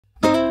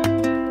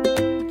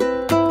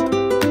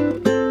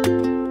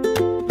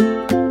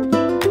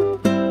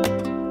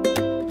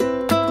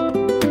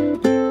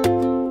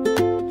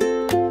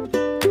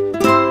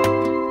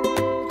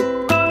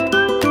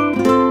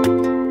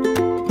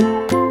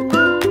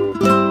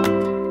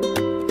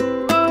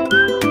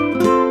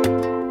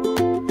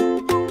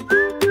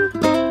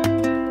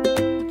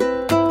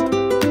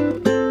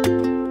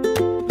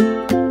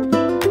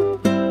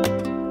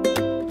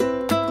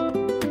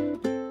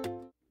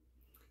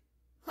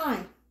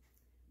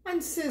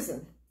I'm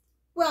Susan.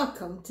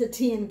 Welcome to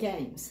Tea and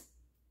Games.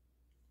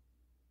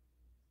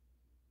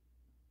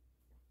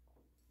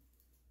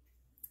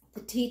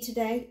 The tea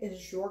today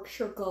is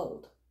Yorkshire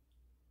Gold.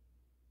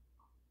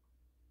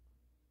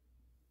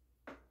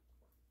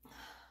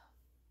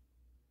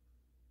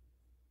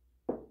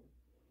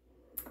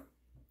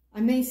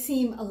 I may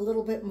seem a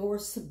little bit more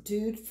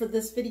subdued for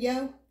this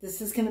video. This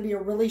is going to be a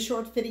really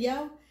short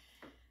video.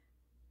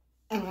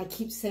 And I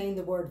keep saying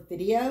the word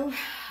video.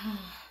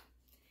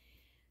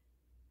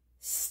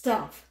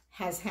 Stuff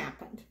has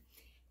happened.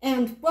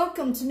 And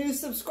welcome to new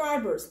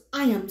subscribers.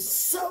 I am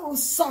so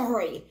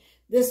sorry.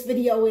 This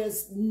video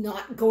is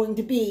not going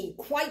to be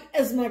quite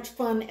as much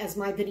fun as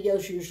my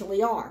videos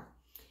usually are.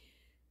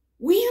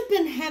 We have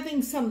been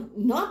having some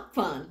not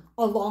fun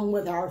along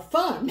with our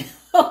fun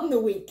on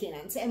the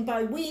weekends. And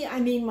by we,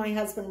 I mean my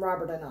husband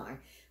Robert and I.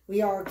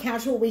 We are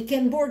casual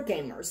weekend board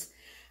gamers.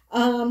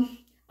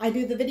 I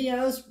do the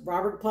videos,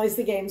 Robert plays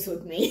the games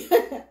with me.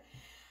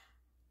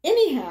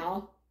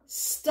 Anyhow,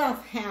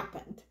 stuff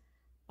happened.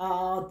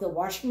 The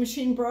washing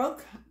machine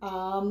broke,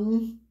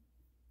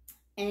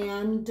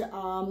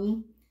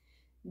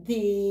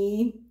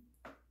 the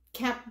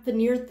cap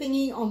veneer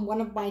thingy on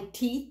one of my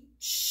teeth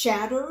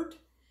shattered,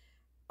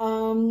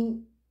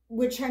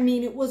 which, I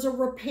mean, it was a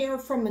repair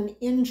from an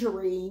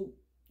injury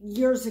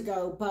years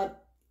ago,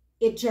 but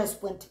it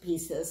just went to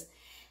pieces.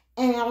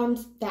 And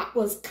that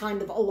was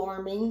kind of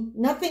alarming.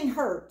 Nothing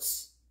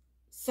hurts,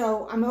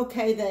 so I'm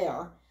okay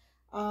there.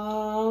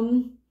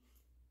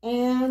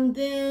 And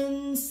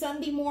then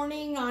Sunday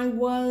morning, I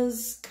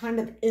was kind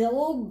of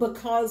ill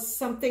because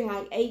something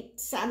I ate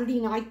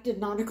Saturday night did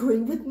not agree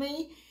with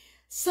me.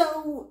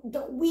 So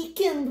the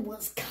weekend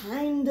was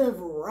kind of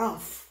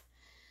rough.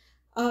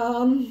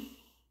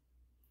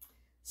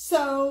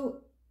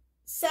 So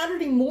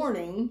Saturday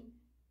morning,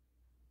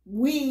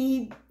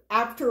 we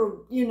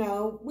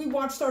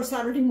watched our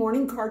Saturday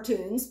morning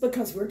cartoons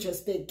because we're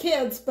just big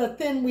kids, but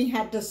then we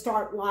had to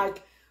start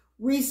like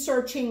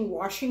researching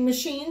washing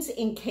machines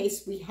in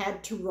case we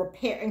had to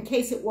repair, in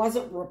case it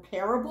wasn't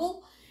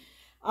repairable.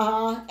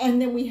 And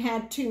then we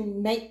had to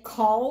make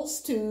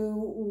calls to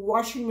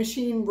washing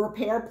machine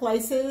repair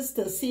places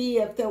to see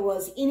if there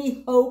was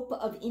any hope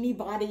of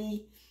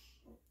anybody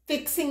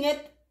fixing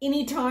it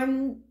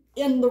anytime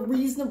in the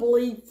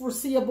reasonably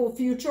foreseeable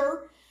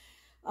future.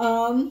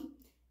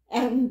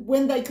 And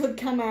when they could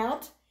come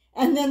out.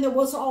 And then there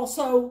was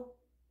also,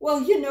 well,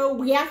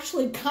 we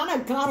actually kind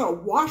of got to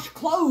wash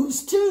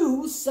clothes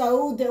too.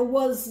 So there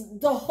was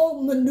the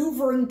whole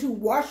maneuvering to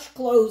wash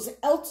clothes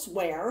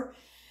elsewhere.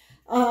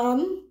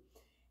 And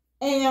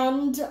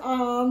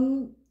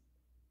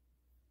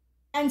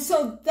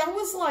so that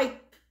was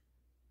like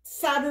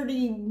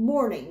Saturday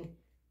morning,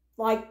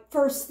 like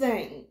first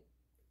thing.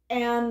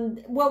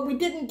 And well, we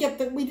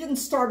didn't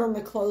start on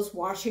the clothes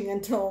washing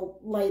until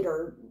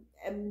later.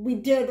 We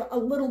did a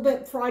little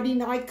bit Friday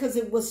night because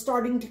it was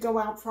starting to go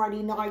out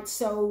Friday night.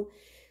 So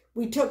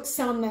we took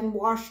some and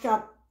washed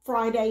up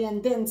Friday,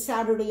 and then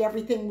Saturday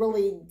everything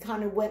really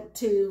kind of went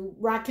to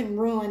rack and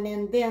ruin.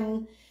 And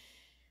then,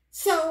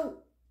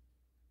 so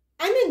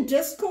I'm in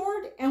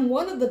Discord, and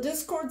one of the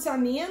Discords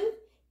I'm in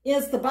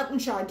is the Button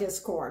Shy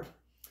Discord.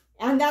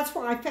 And that's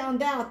where I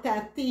found out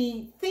that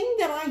the thing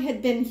that I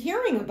had been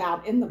hearing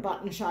about in the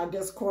Button Shy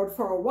Discord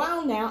for a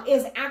while now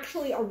is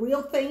actually a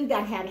real thing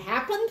that had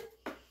happened.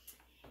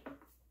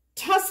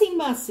 Tussie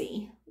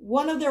Mussy,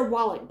 one of their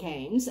wallet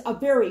games, a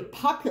very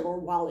popular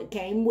wallet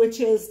game, which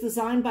is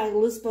designed by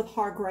Elizabeth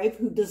Hargrave,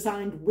 who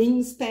designed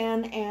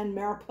Wingspan and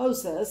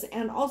Mariposas,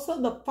 and also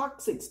the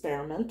Fox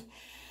Experiment,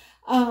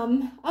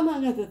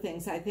 among other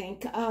things, I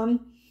think.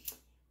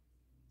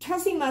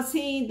 Tussie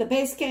Mussy, the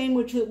base game,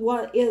 which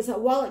is a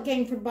wallet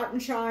game from Button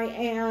Shy,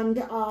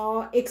 and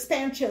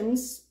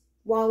expansions,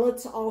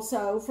 wallets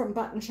also from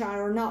Button Shy,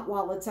 or not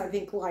wallets, I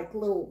think like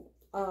little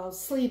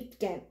sleeve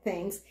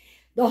things.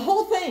 The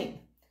whole thing,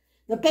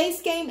 the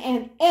base game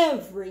and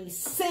every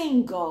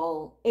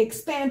single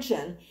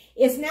expansion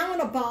is now in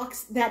a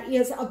box that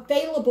is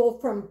available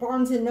from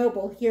Barnes &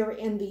 Noble here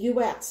in the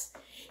U.S.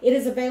 It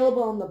is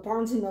available on the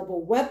Barnes &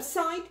 Noble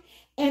website,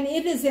 and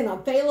it is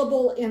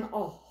available in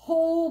a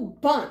whole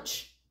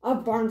bunch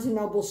of Barnes &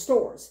 Noble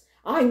stores.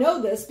 I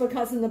know this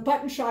because in the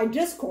Button Shy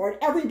Discord,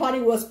 everybody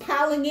was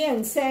piling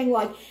in saying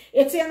like,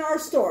 it's in our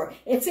store.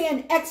 It's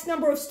in X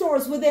number of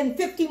stores within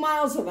 50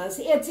 miles of us.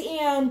 It's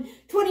in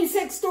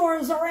 26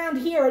 stores around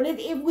here. And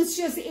it was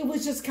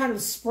just kind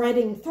of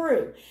spreading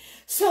through.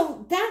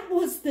 So that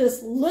was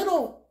this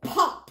little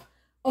pop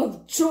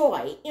of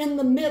joy in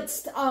the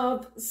midst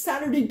of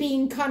Saturday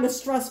being kind of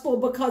stressful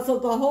because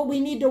of the whole, we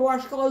need to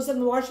wash clothes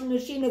and the washing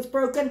machine is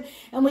broken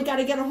and we got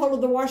to get a hold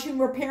of the washing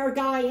repair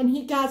guy and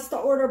he got to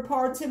order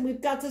parts and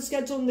we've got to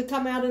schedule him to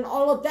come out and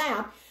all of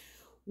that.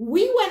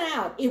 We went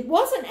out. It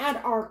wasn't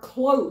at our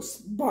close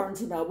Barnes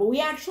 & Noble.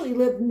 We actually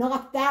lived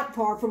not that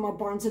far from a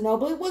Barnes &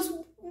 Noble. It was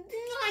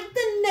like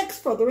the next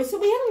furthest, so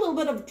we had a little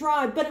bit of a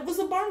drive, but it was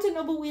a Barnes &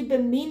 Noble we'd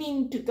been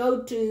meaning to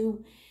go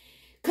to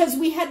because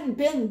we hadn't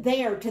been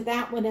there to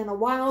that one in a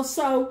while.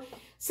 So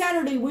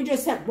Saturday we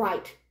just said,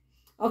 right,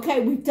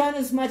 Okay, we've done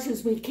as much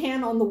as we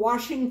can on the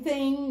washing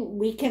thing.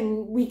 We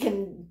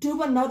can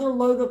do another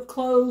load of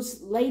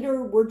clothes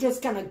later. We're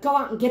just going to go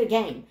out and get a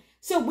game.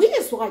 So we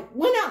just like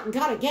went out and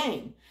got a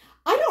game.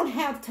 I don't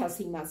have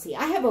Tussie Mussy.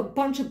 I have a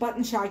bunch of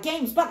Button Shy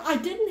games, but I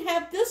didn't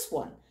have this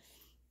one.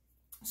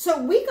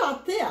 So we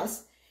got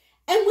this,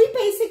 and we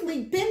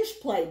basically binge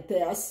played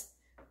this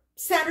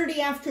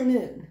Saturday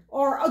afternoon,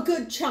 or a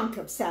good chunk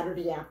of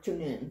Saturday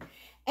afternoon.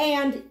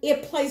 And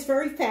it plays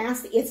very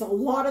fast. It's a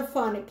lot of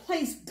fun. It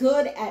plays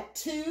good at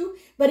 2,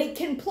 but it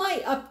can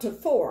play up to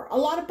 4. A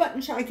lot of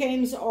Button Shy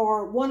games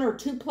are 1 or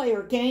 2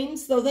 player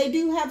games, though they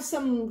do have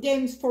some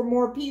games for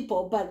more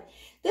people, but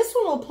this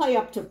one will play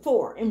up to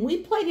 4. And we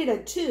played it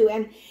at 2,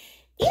 and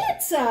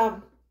it's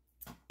got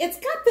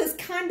this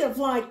kind of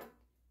like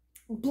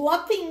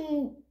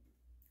bluffing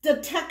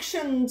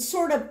detection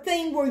sort of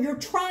thing where you're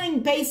trying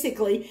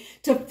basically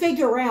to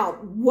figure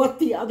out what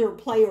the other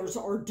players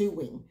are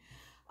doing.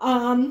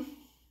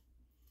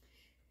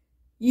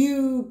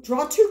 You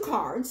draw 2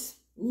 cards,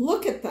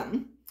 look at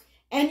them,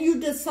 and you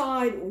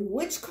decide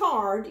which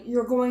card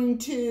you're going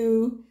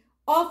to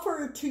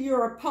offer to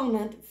your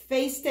opponent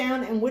face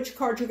down and which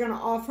card you're going to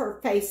offer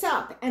face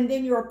up. And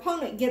then your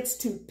opponent gets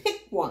to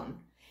pick one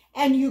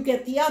and you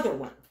get the other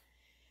one.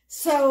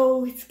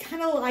 So it's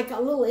kind of like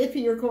a little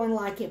iffy. You're going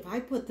like, if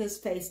I put this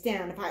face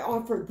down, if I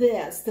offer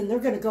this, then they're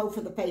going to go for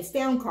the face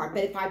down card.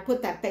 But if I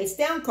put that face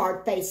down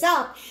card face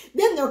up,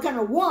 then they're going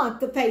to want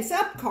the face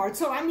up card.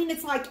 So, I mean,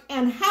 it's like,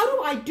 and how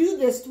do I do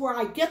this to where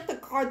I get the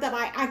card that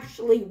I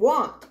actually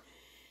want?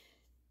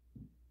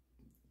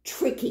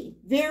 Tricky,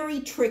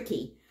 very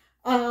tricky,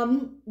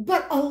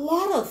 but a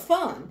lot of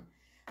fun.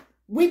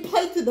 We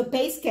played through the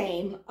base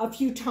game a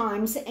few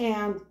times,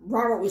 and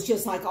Robert was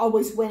just like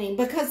always winning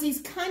because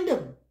he's kind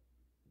of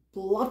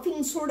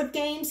bluffing sort of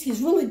games.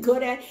 He's really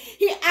good at.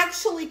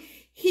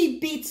 He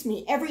beats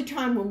me every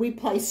time when we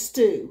play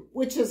Stew,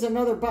 which is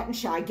another Button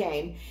Shy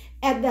game,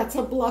 and that's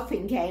a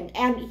bluffing game.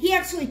 And he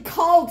actually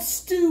called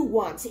Stew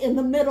once in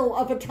the middle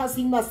of a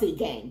Tussie Mussy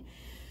game.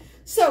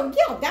 So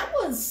yeah,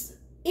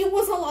 it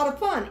was a lot of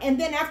fun. And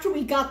then after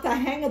we got the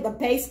hang of the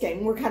base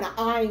game, we're kind of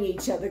eyeing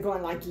each other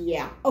going like,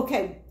 yeah,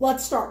 okay,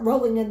 let's start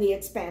rolling in the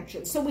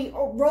expansion. So we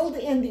rolled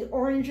in the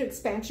orange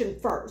expansion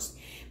first.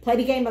 Played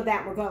a game of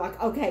that. We're going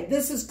like, okay,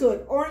 this is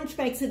good. Orange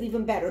makes it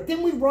even better.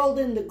 Then we rolled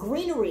in the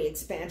greenery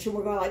expansion.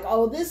 We're going like,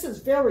 oh, this is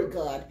very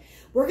good.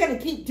 We're going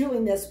to keep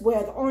doing this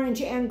with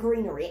orange and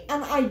greenery.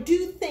 And I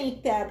do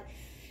think that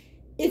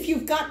if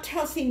you've got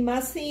Tussie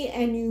Mussy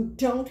and you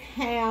don't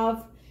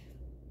have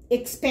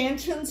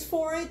expansions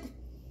for it,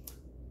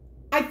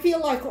 I feel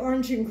like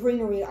orange and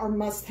greenery are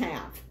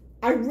must-have.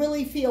 I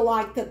really feel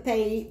like that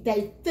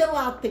they fill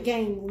out the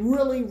game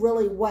really,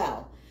 really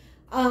well.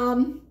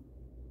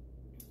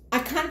 I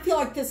kind of feel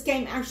like this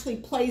game actually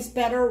plays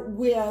better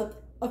with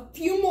a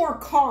few more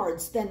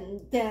cards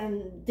than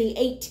the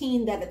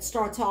 18 that it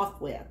starts off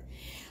with.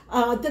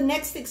 The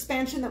next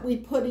expansion that we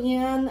put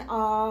in,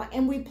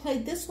 and we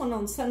played this one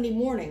on Sunday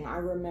morning, I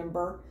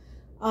remember,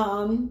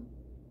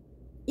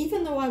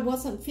 even though I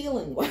wasn't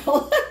feeling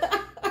well.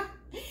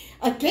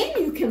 A game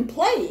you can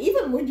play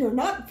even when you're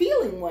not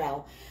feeling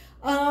well.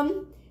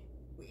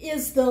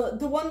 Is the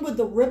one with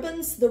the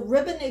ribbons, the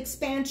ribbon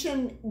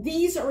expansion.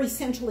 These are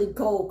essentially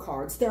goal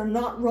cards. They're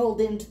not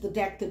rolled into the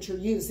deck that you're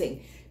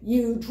using.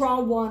 You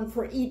draw one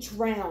for each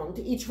round.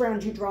 Each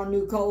round you draw a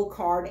new goal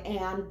card,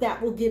 and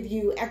that will give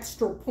you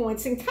extra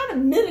points and kind of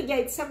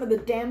mitigate some of the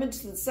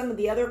damage that some of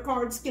the other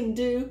cards can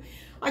do.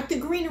 Like the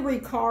greenery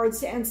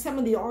cards and some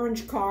of the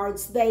orange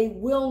cards, they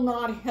will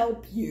not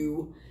help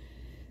you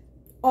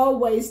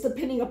always,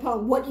 depending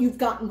upon what you've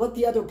got and what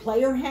the other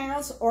player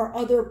has, or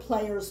other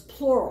players,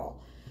 plural.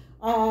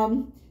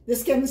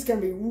 This game is going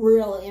to be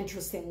real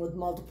interesting with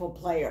multiple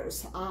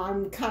players.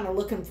 I'm kind of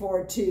looking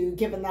forward to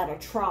giving that a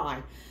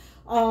try.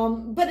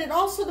 But it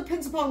also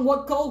depends upon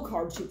what goal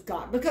cards you've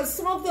got, because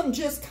some of them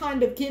just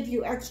kind of give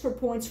you extra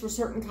points for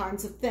certain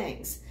kinds of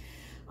things.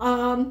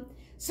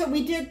 So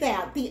we did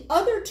that. The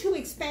other 2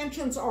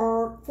 expansions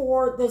are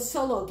for the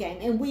solo game,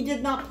 and we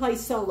did not play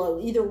solo,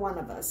 either one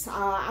of us.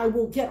 I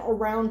will get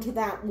around to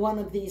that one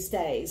of these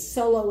days.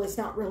 Solo is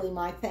not really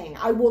my thing.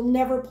 I will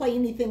never play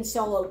anything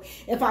solo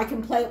if I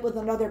can play it with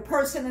another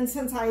person, and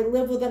since I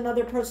live with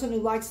another person who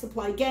likes to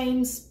play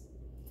games,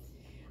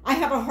 I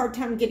have a hard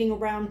time getting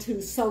around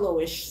to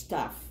solo-ish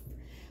stuff.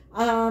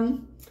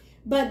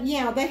 But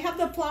yeah, they have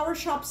the Flower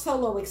Shop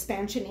Solo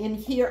expansion in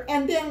here,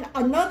 and then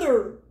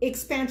another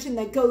expansion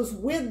that goes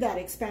with that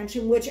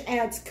expansion, which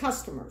adds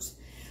customers.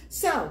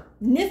 So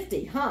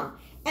nifty, huh?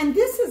 And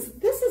this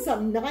is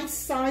a nice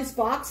size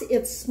box.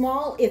 It's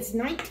small. It's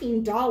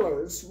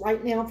 $19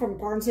 right now from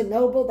Barnes &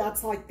 Noble.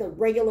 That's like the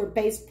regular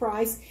base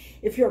price.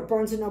 If you're a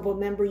Barnes & Noble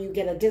member, you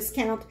get a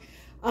discount.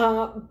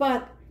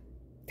 But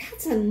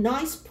that's a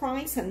nice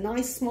price, a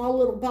nice small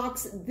little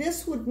box.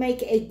 This would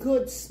make a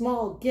good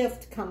small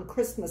gift come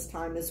Christmas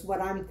time is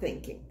what I'm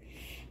thinking.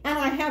 And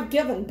I have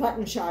given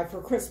Button Shy for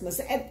Christmas.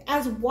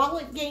 As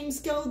wallet games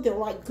go, they're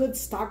like good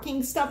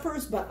stocking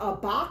stuffers, but a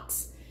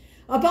box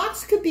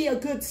could be a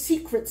good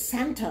Secret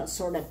Santa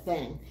sort of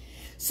thing.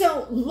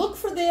 So look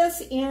for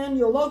this in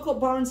your local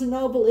Barnes &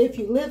 Noble if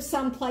you live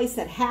someplace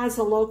that has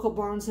a local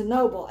Barnes &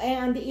 Noble.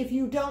 And if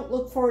you don't,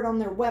 look for it on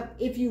their look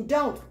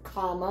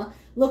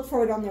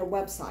for it on their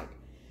website.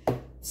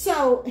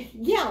 So,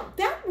 yeah,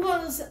 that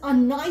was a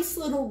nice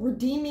little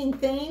redeeming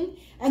thing.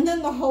 And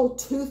then the whole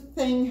tooth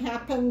thing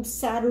happened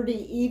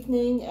Saturday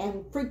evening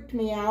and freaked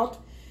me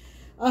out.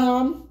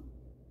 Oh,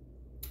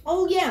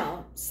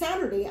 yeah,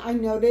 Saturday, I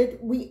noted,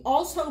 we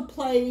also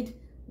played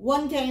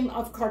one game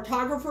of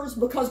cartographers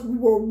because we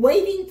were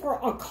waiting for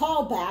a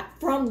call back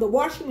from the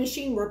washing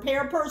machine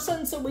repair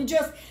person. So we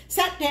just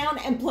sat down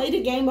and played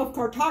a game of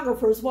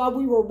cartographers while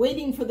we were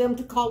waiting for them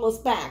to call us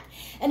back.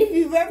 And if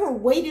you've ever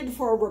waited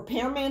for a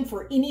repairman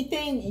for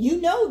anything,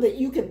 you know that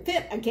you can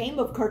fit a game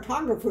of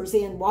cartographers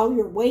in while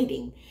you're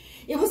waiting.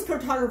 It was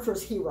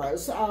Cartographers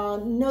Heroes,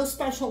 no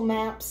special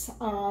maps.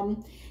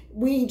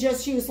 We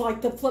just used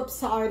like the flip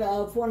side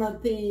of one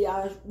of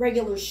the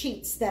regular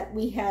sheets that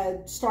we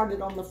had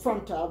started on the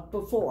front of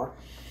before.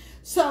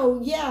 So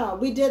yeah,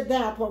 we did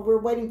that while we were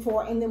waiting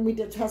for, and then we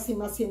did Tussie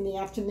Mussy in the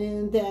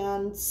afternoon.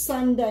 Then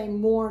Sunday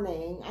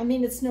morning, I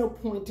mean, it's no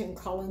point in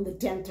calling the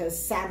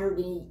dentist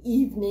Saturday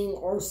evening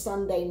or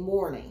Sunday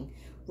morning,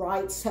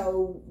 right?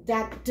 So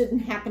that didn't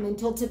happen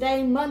until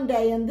today,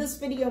 Monday, and this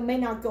video may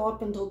not go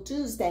up until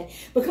Tuesday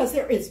because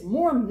there is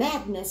more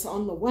madness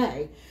on the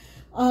way.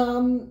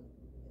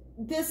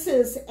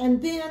 And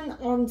then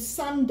on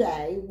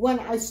Sunday, when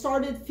I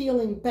started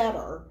feeling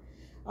better,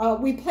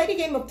 we played a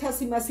game of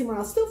Tussie Mussy when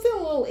I was still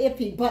feeling a little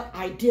iffy, but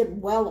I did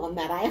well on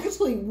that. I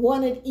actually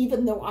won it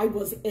even though I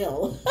was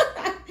ill.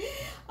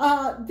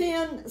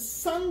 Then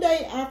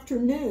Sunday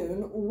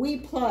afternoon, we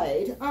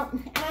played,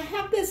 and I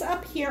have this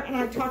up here, and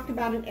I talked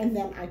about it, and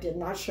then I did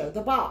not show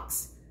the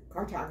box,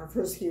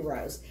 Cartographers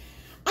Heroes.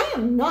 I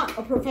am not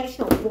a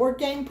professional board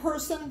game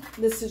person.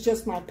 This is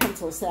just my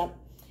pencil set.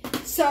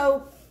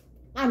 So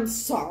I'm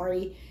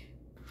sorry.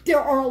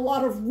 There are a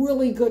lot of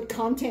really good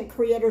content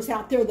creators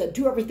out there that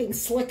do everything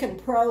slick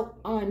and pro.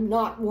 I'm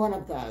not one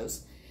of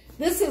those.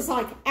 This is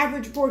like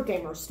average board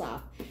gamer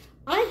stuff.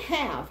 I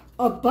have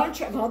a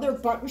bunch of other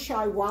Button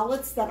Shy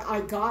wallets that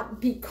I got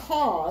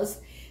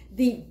because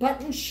the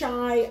Button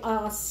Shy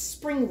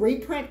spring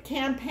reprint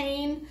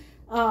campaign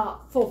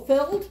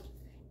fulfilled,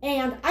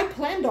 and I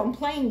planned on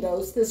playing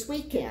those this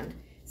weekend.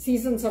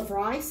 Seasons of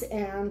Rice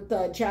and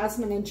the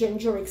Jasmine and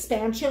Ginger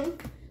expansion.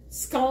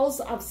 Skulls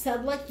of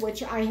Sedlick,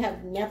 which I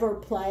have never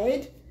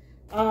played,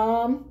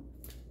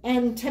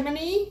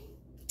 Antimony,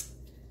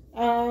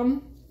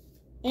 and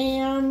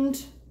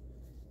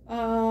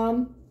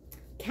Cow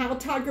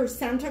Tiger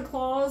Santa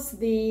Claus,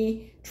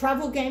 the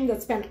travel game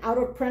that's been out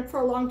of print for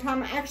a long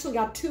time. I actually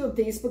got 2 of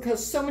these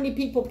because so many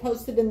people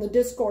posted in the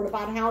Discord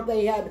about how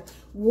they had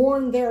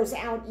worn theirs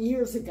out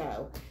years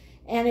ago.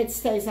 And it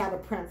stays out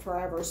of print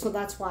forever, so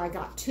that's why I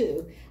got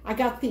 2. I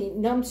got the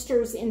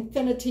Numpsters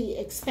Infinity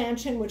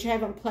expansion, which I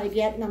haven't played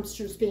yet,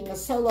 Numpsters being a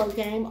solo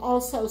game.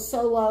 Also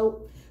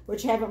solo,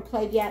 which I haven't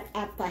played yet,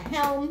 At the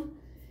Helm,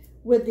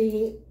 with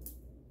the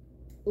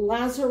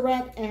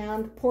Lazaret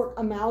and Port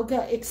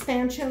Amalga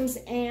expansions,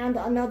 and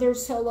another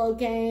solo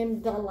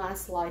game, The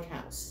Last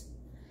Lighthouse.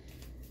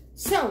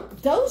 So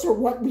those are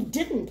what we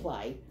didn't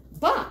play,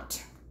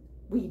 but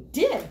we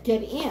did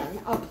get in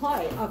a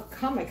play of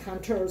Comic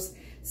Hunters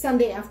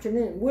Sunday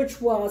afternoon, which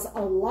was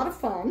a lot of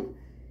fun,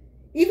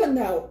 even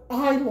though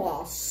I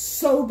lost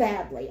so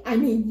badly. I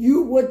mean,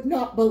 you would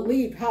not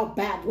believe how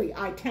badly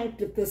I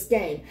tanked at this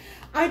game.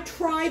 I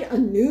tried a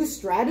new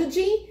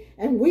strategy,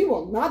 and we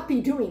will not be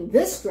doing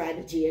this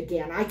strategy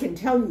again, I can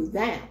tell you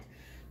that.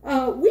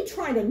 I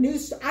tried a new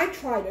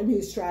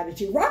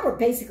strategy. Robert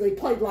basically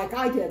played like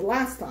I did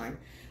last time.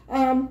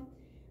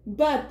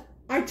 But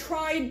I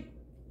tried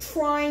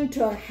trying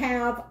to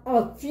have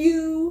a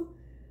few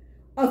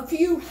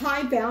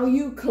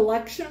high-value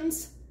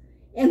collections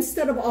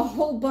instead of a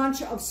whole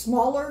bunch of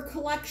smaller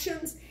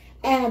collections,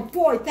 and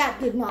boy, that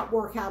did not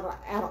work out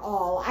at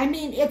all. I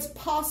mean, it's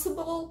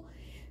possible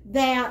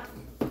that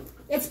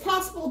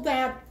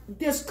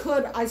this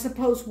could, I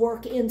suppose,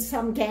 work in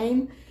some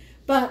game,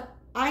 but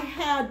I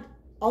had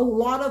a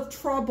lot of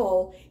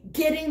trouble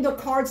getting the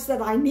cards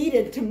that I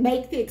needed to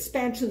make the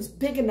expansions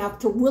big enough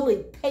to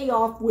really pay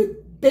off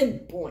with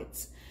big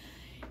points.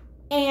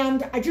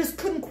 And I just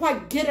couldn't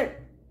quite get it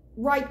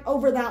right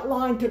over that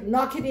line to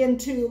knock it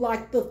into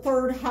like the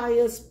 3rd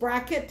highest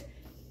bracket.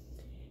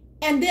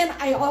 And then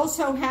I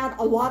also had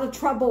a lot of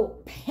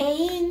trouble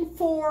paying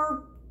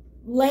for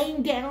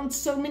laying down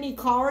so many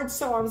cards.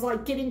 So I was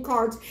like getting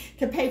cards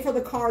to pay for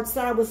the cards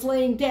that I was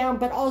laying down,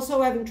 but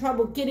also having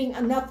trouble getting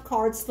enough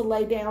cards to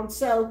lay down.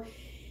 So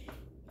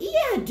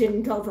yeah, it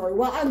didn't go very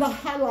well. And the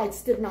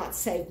highlights did not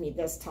save me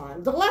this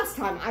time. The last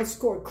time I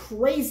scored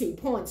crazy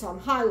points on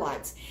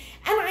highlights.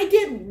 And I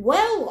did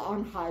well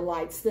on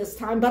highlights this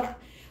time, but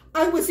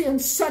I was in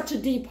such a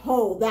deep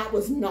hole that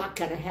was not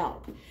going to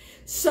help.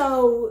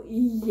 So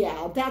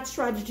yeah, that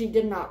strategy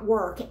did not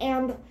work.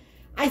 And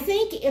I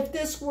think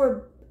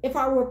if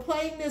I were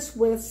playing this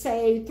with,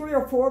 say, 3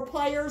 or 4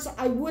 players,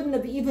 I wouldn't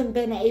have even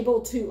been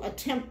able to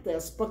attempt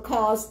this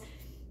because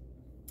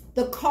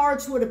the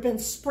cards would have been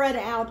spread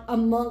out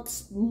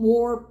amongst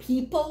more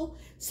people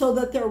so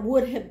that there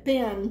would have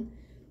been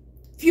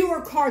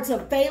fewer cards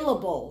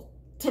available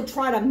to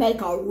try to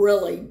make a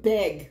really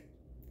big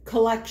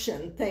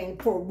collection thing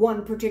for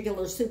one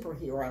particular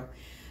superhero.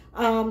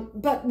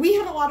 But we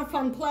had a lot of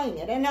fun playing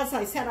it. And as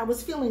I said, I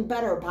was feeling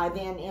better by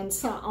then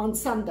on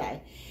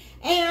Sunday.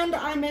 And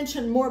I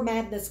mentioned more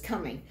madness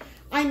coming.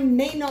 I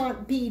may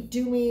not be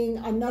doing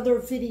another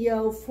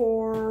video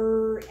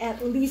for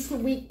at least a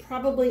week,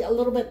 probably a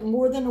little bit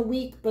more than a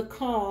week,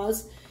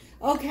 because,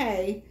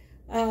 okay,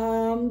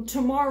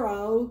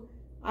 tomorrow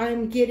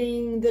I'm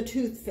getting the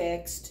tooth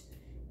fixed,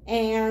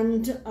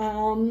 and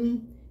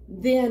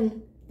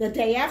then the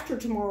day after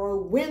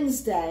tomorrow,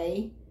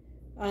 Wednesday,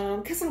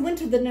 because I went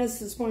to the dentist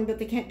this morning, but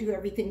they can't do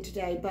everything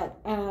today. But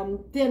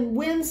then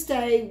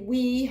Wednesday,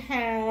 we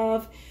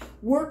have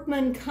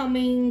workmen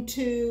coming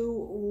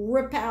to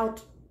rip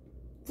out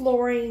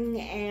flooring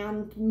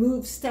and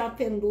move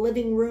stuff in the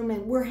living room.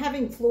 And we're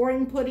having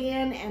flooring put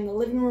in and the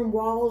living room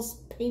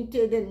walls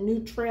painted and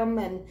new trim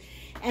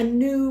and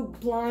new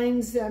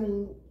blinds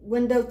and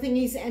window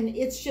thingies. And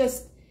it's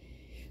just,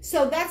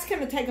 so that's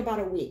going to take about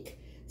a week.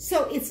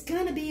 So it's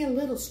going to be a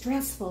little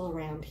stressful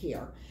around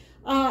here.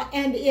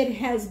 And it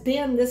has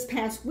been this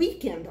past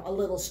weekend a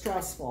little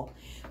stressful.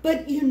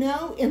 But, you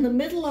know, in the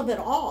middle of it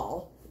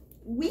all,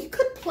 we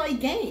could play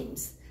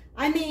games.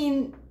 I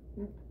mean,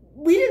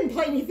 we didn't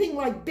play anything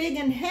like big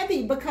and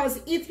heavy,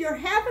 because if you're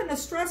having a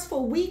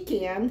stressful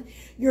weekend,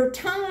 your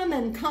time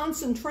and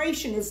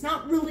concentration is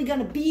not really going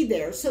to be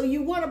there. So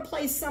you want to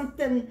play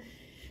something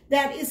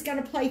that is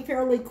going to play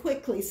fairly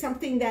quickly,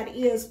 something that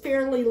is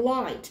fairly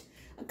light.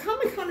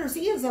 Comic Hunters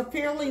is a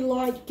fairly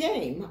light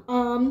game.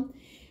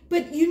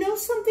 But you know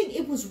something?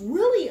 It was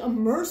really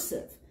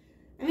immersive.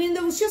 I mean,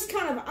 there was just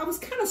I was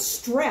kind of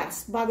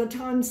stressed by the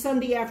time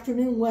Sunday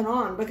afternoon went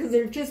on, because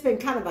there'd just been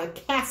kind of a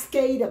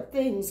cascade of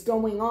things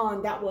going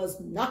on that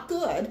was not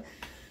good.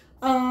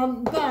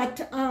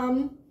 But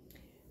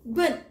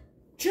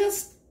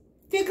just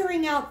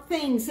figuring out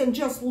things and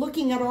just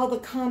looking at all the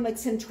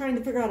comics and trying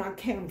to figure out,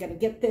 okay, I'm going to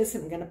get this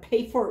and I'm going to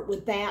pay for it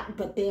with that.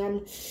 But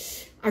then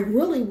I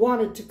really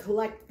wanted to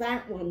collect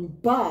that one,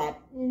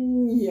 but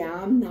yeah,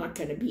 I'm not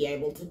going to be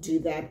able to do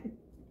that.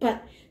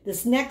 But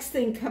this next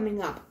thing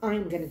coming up,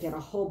 I'm going to get a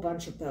whole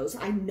bunch of those.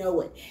 I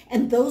know it.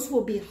 And those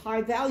will be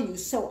high value,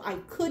 so I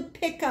could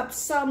pick up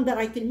some that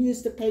I can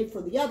use to pay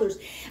for the others.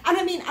 And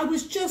I mean, I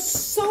was just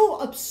so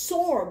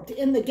absorbed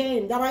in the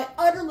game that I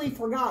utterly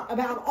forgot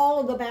about all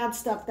of the bad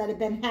stuff that had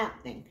been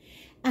happening.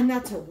 And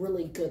that's a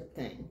really good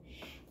thing.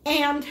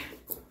 And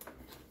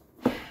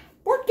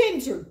board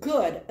games are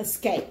good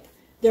escape.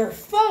 They're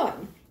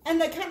fun. And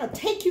they kind of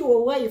take you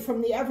away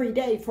from the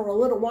everyday for a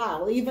little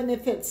while, even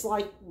if it's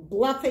like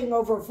bluffing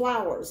over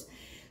flowers.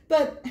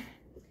 But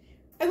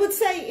I would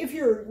say if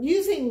you're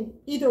using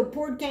either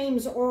board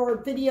games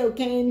or video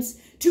games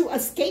to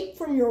escape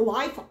from your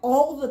life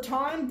all the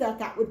time,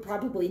 that would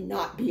probably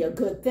not be a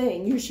good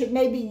thing. You should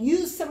maybe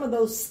use some of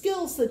those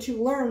skills that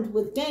you learned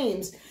with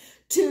games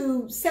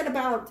to set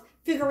about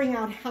figuring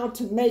out how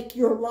to make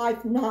your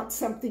life not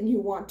something you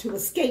want to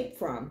escape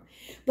from.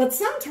 But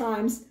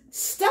sometimes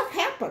stuff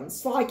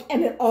happens,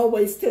 and it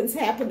always tends to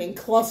happen in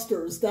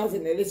clusters,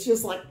 doesn't it? It's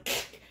just like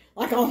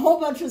a whole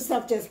bunch of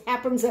stuff just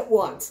happens at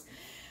once.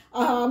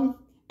 And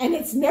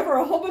it's never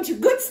a whole bunch of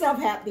good stuff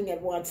happening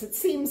at once, it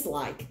seems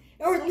like.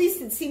 Or at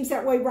least it seems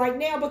that way right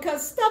now,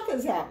 because stuff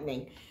is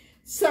happening.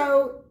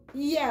 So,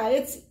 yeah,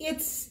 it's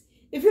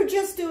if you're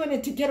just doing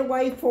it to get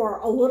away for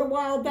a little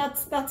while,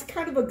 that's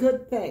kind of a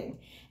good thing.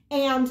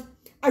 And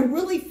I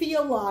really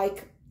feel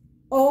like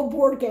all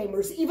board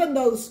gamers, even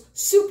those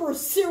super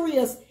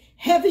serious,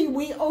 heavy,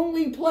 we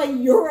only play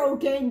Euro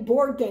game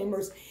board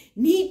gamers,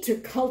 need to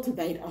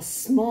cultivate a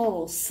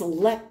small,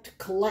 select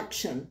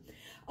collection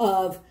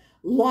of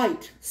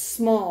light,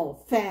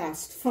 small,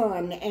 fast,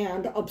 fun,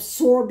 and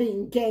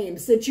absorbing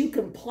games that you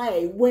can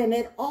play when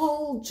it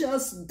all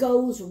just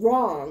goes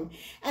wrong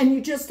and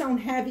you just don't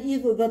have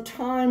either the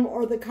time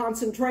or the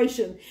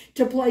concentration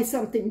to play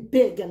something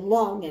big and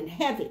long and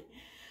heavy.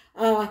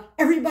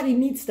 Everybody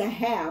needs to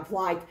have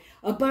like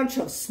a bunch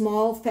of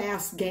small,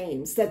 fast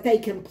games that they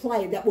can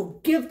play that will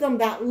give them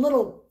that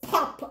little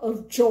pop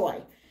of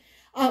joy.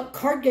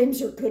 Card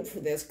games are good for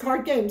this.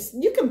 Card games,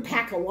 you can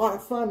pack a lot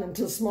of fun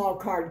into small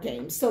card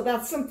games, so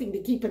that's something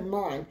to keep in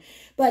mind.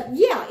 But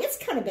yeah, it's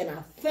kind of been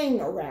a thing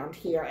around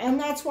here, and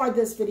that's why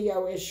this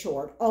video is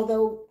short.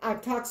 Although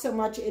I've talked so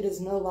much, it is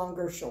no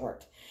longer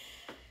short.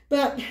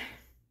 But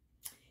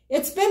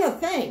it's been a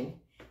thing.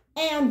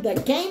 And the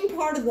game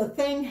part of the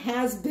thing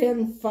has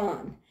been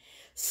fun.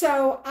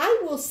 So I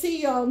will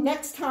see y'all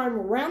next time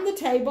around the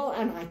table,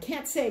 and I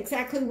can't say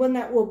exactly when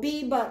that will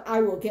be, but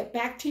I will get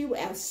back to you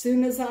as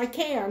soon as I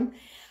can.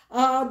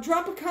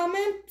 Drop a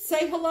comment,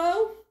 say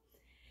hello.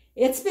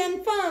 It's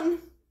been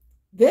fun.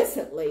 This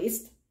at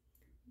least.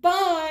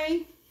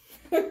 Bye.